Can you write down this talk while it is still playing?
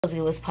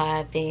What's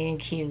poppin',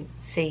 cute.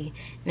 See,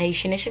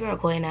 Nation, it's your girl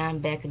Quuaayy, and I'm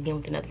back again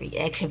with another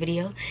reaction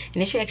video. In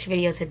this reaction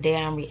video today,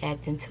 I'm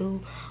reacting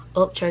to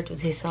Upchurch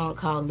with his song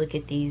called Look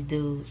at These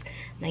Dudes.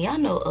 Now, y'all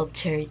know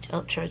Upchurch.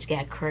 Upchurch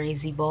got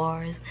crazy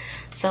bars,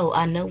 so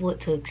I know what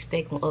to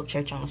expect when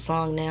Upchurch on a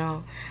song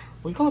now.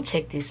 We're gonna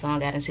check this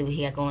song out and see what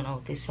he got going on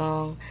with this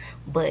song.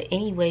 But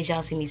anyways,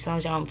 y'all see me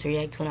songs y'all want to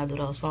react to when I do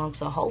those songs.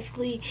 So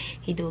hopefully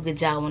he do a good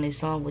job on this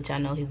song, which I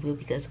know he will,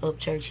 because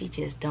Upchurch, he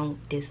just don't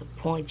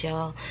disappoint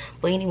y'all.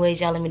 But anyways,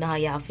 y'all let me know how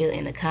y'all feel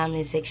in the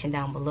comment section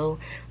down below.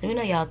 Let me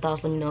know y'all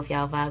thoughts. Let me know if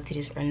y'all vibe to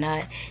this or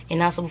not.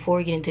 And also, before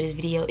we get into this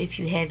video, if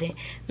you haven't,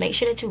 make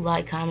sure that you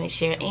like, comment,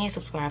 share, and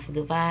subscribe for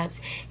good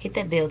vibes. Hit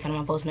that bell, turn on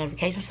my post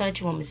notifications so that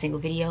you won't miss a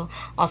single video.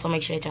 Also,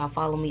 make sure that y'all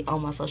follow me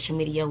on my social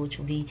media, which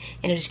will be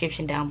in the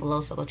description down below.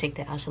 So go check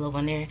that out, show love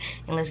on there,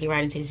 and let's get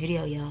right into this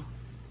video, y'all.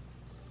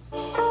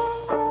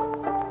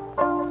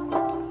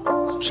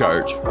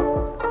 Church.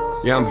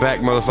 Yeah, I'm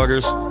back,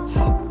 motherfuckers.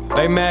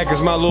 They mad cause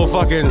my little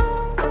fucking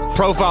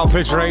profile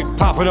picture ain't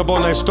popping up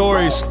on their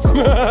stories.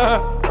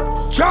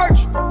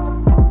 Church!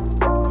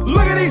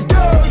 Look at these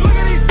dudes! Look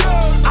at these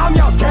dudes! I'm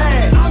y'all's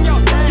dad.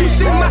 You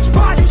see my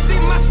spot?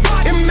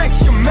 It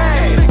makes you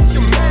mad.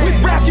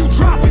 With rap you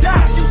drop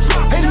that,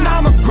 and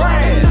I'm a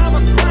grad.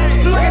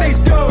 Look at these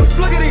dudes!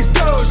 Look at these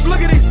dudes! Look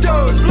at these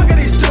dudes! Look at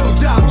these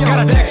dudes!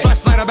 Got a text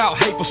last night about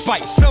hateful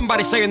spite.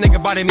 Somebody saying they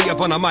could body me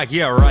up on a mic.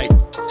 Yeah, right.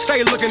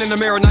 Stay looking in the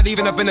mirror, not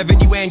even up in a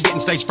venue and getting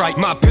stage fright.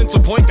 My pencil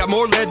point got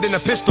more lead than a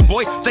pistol,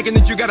 boy. Thinking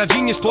that you got a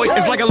genius ploy.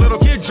 It's like a little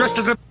kid dressed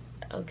as a...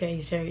 Okay,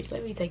 Church,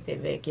 let me take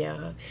that back,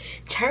 y'all.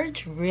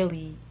 Church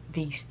really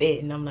be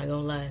spitting, I'm not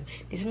gonna lie.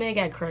 This man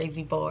got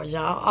crazy bars,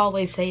 y'all. I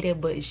always say that,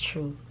 but it's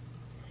true.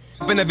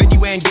 In a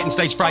venue and getting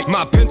stage fright.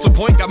 My pencil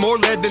point got more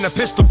lead than a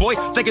pistol, boy.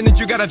 Thinking that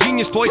you got a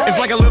genius ploy. It's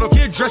like a little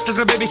kid dressed as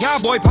a baby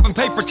cowboy, popping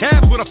paper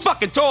tabs with a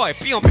fucking toy.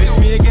 Miss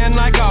me again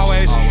like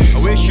always.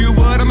 I wish you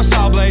would, I'm a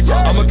saw blade.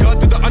 I'ma cut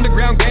through the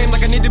underground game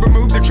like I need to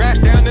remove the trash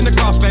down in the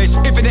crawl space.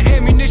 Infinite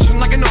ammunition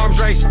like an arms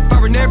race.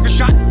 Firing every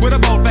shot with a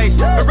bold face.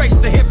 Erase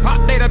the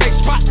hip-hop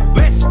database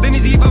spotless. Then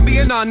he's even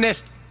being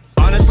honest.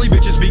 Honestly,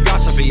 bitches be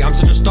gossipy. I'm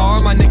such a star,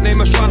 my nickname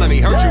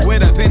astronomy. Heard you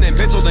with a pen and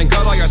pencil, then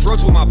cut all your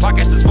throats with my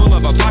pockets is full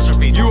of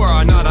apostrophes. You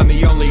are not on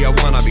me, only a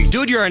wannabe.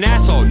 Dude, you're an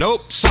asshole,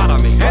 nope,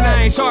 sodomy. And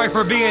I ain't sorry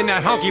for being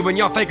that honky when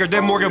y'all faker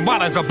than Morgan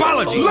Wallen's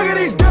apology. Look at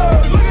these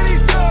dudes, look at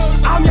these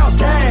dudes. I'm y'all's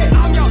dad.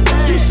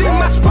 You see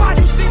my spot,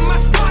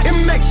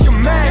 it makes you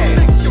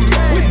mad.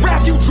 With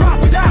rap you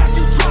drop that,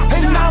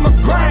 and I'm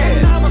a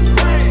grad.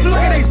 Look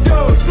at these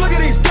dudes, look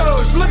at these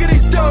dudes, look at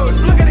these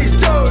dudes, look at these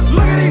dudes,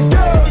 look at these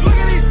dudes, look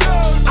at these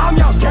dudes. I'm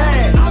y'all's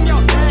dad.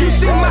 You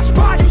see my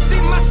spot,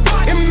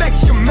 it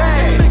makes you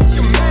mad.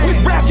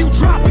 With rap you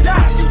drop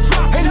that,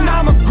 and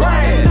I'm a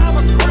grad.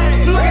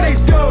 Look at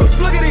these dudes,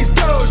 look at these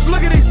dudes,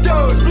 look at these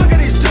dudes, look at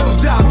these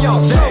dudes. I'm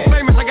y'all's dad. So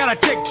famous, I got a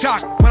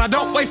TikTok. When I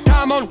don't waste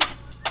time on,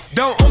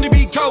 don't only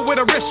be cold with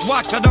a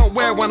wristwatch. I don't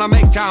wear when I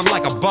make time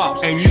like a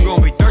boss. And you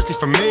gonna be thirsty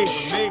for me,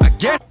 I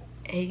guess.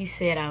 He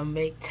said I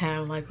make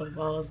time like a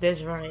boss.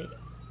 That's right.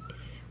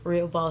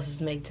 Real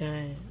bosses make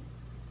time.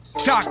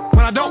 Talk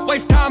when I don't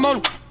waste time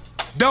on.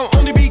 Don't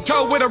only be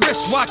cold with a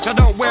wristwatch. I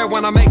don't wear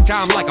when I make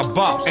time like a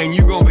boss. And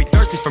you gonna be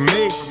thirsty for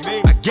me,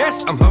 I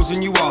guess I'm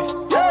hosing you off.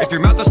 If your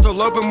mouth is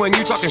still open when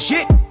you talking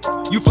shit,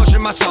 you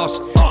flushing my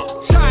sauce.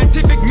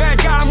 Scientific mad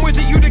guy, I'm with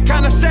it. You the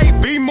kind of say,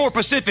 be more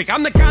Pacific.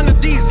 I'm the kind of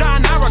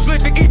design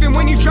hieroglyphic. Even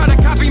when you try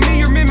to copy me,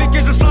 your mimic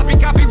is a sloppy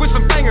copy with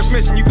some fingers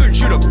missing. You couldn't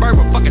shoot a bird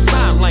with fucking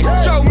sign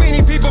language. So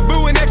many people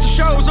booing at your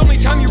shows. Only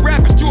time you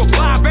rap is to a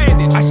fly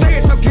bandit. I say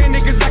it so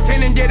candid cause I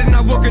can and get it. And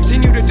I will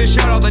continue to dish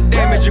out all the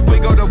damage. If we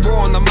go to war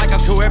on the mic, I'll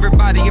kill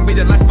everybody and be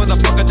the last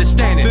motherfucker to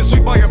stand it. Then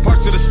sweep all your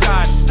parts to the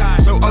side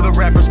so other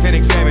rappers can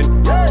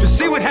examine. Just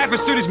see what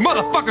happens to these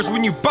motherfuckers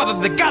when you bother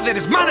the guy that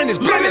is minding his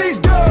business. Look at these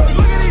dudes,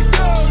 look at these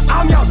dudes.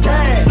 I'm y'all's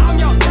dad.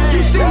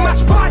 You see my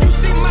spot,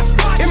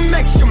 it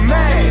makes you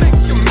mad.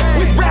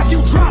 With rap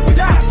you drop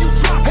that,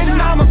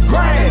 and I'm a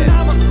grad.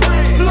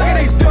 Look at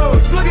these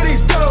dudes, look at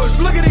these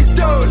dudes, look at these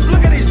dudes,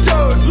 look at these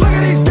dudes, look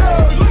at these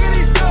dudes, look at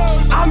these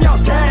dudes. I'm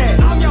y'all's dad.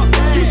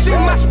 You see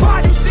my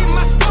spot,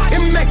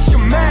 it makes you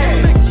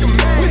mad.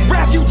 With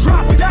rap you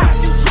drop that,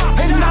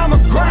 and I'm a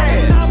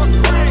grad.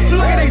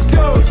 Look at these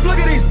dudes, look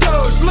at these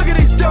dudes, look at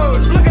these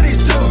dudes, look at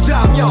these dudes.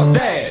 I'm y'all's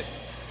dad.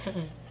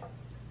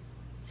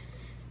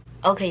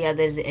 Okay, y'all,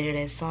 that is the end of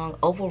that song.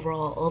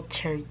 Overall,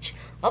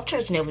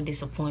 Upchurch never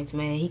disappoints,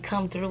 man. He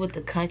come through with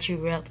the country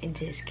rap and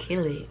just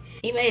kill it.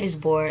 He made his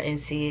bar and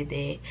said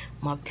that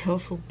my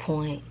pencil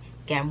point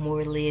got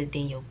more lead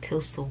than your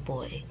pistol,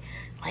 boy.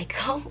 Like,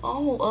 come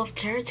on,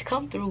 Upchurch,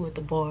 come through with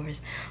the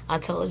bars. I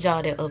told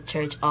y'all that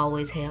Upchurch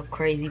always have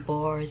crazy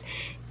bars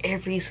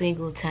every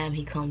single time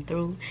he come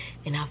through,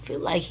 and I feel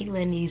like he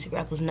letting these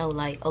rappers know,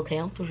 like, okay,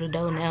 I'm through the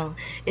door now.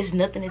 It's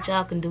nothing that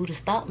y'all can do to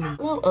stop me. I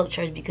love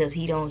Upchurch because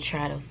he don't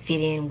try to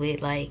fit in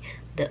with like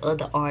the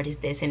other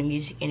artists that's in the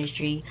music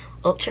industry.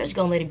 Upchurch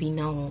gonna let it be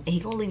known, and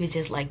he gonna leave it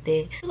just like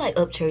that. I feel like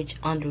Upchurch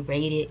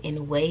underrated in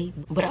a way,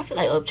 but I feel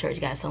like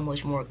Upchurch got so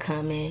much more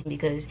coming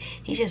because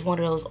he's just one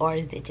of those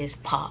artists that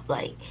just pop.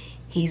 Like,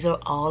 he's an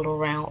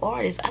all-around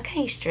artist. I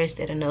can't stress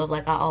that enough.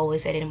 Like I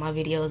always said it in my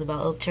videos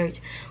about Upchurch,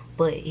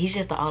 but he's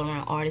just an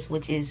all-around artist,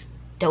 which is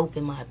dope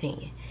in my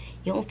opinion.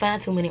 You don't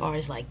find too many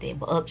artists like that,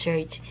 but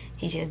Upchurch,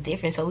 he's just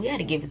different, so we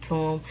gotta give it to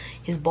him.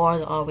 His bars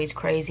are always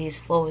crazy, his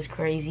flow is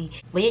crazy.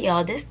 But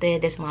yeah, y'all,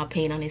 that's my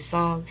opinion on this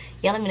song.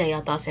 Y'all let me know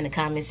y'all thoughts in the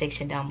comment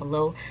section down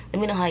below.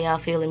 Let me know how y'all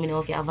feel. Let me know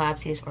if y'all vibe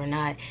to this or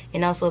not.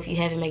 And also, if you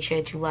haven't, make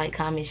sure that you like,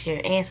 comment, share,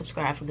 and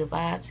subscribe for good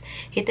vibes.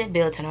 Hit that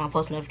bell, turn on my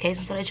post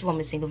notifications so that you won't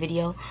miss a single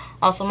video.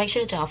 Also, make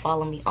sure that y'all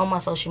follow me on my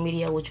social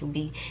media, which will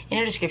be in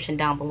the description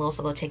down below,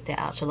 so go check that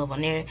out. Show love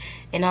on there.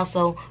 And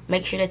also,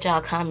 make sure that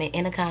y'all comment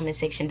in the comment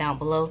section down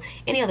below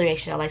any other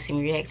reaction y'all like to see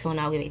me react to, and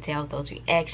I'll give a tell with those reactions.